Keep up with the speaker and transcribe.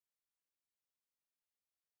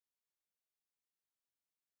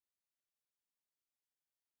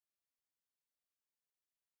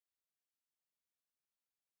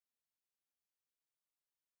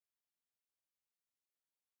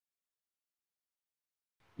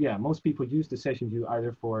yeah, most people use the session view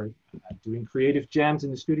either for doing creative jams in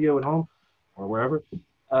the studio at home or wherever,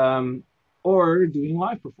 um, or doing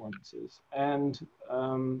live performances. And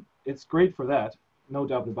it's great for that, no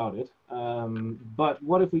doubt about it. But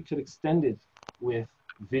what if we could extend it with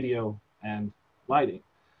video and lighting?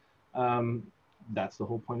 Um, that's the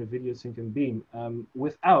whole point of VideoSync and Beam,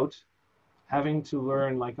 without having to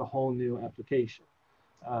learn like a whole new application.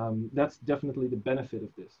 That's definitely the benefit of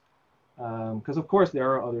this. Because of course there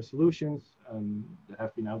are other solutions that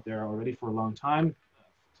have been out there already for a long time,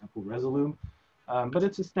 for example Resolume, but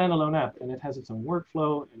it's a standalone app and it has its own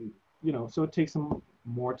workflow, and so it takes some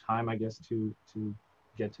more time, I guess, to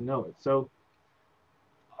get to know it. So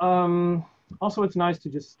also it's nice to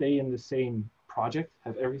just stay in the same project,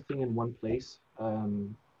 have everything in one place,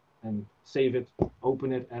 and save it, open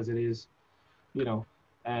it as it is,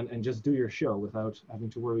 and just do your show without having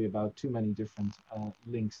to worry about too many different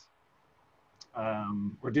links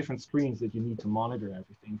or different screens that you need to monitor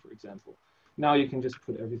everything, for example. Now you can just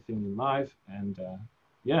put everything in live, and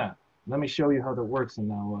yeah, let me show you how that works and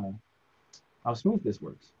how smooth this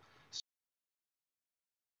works.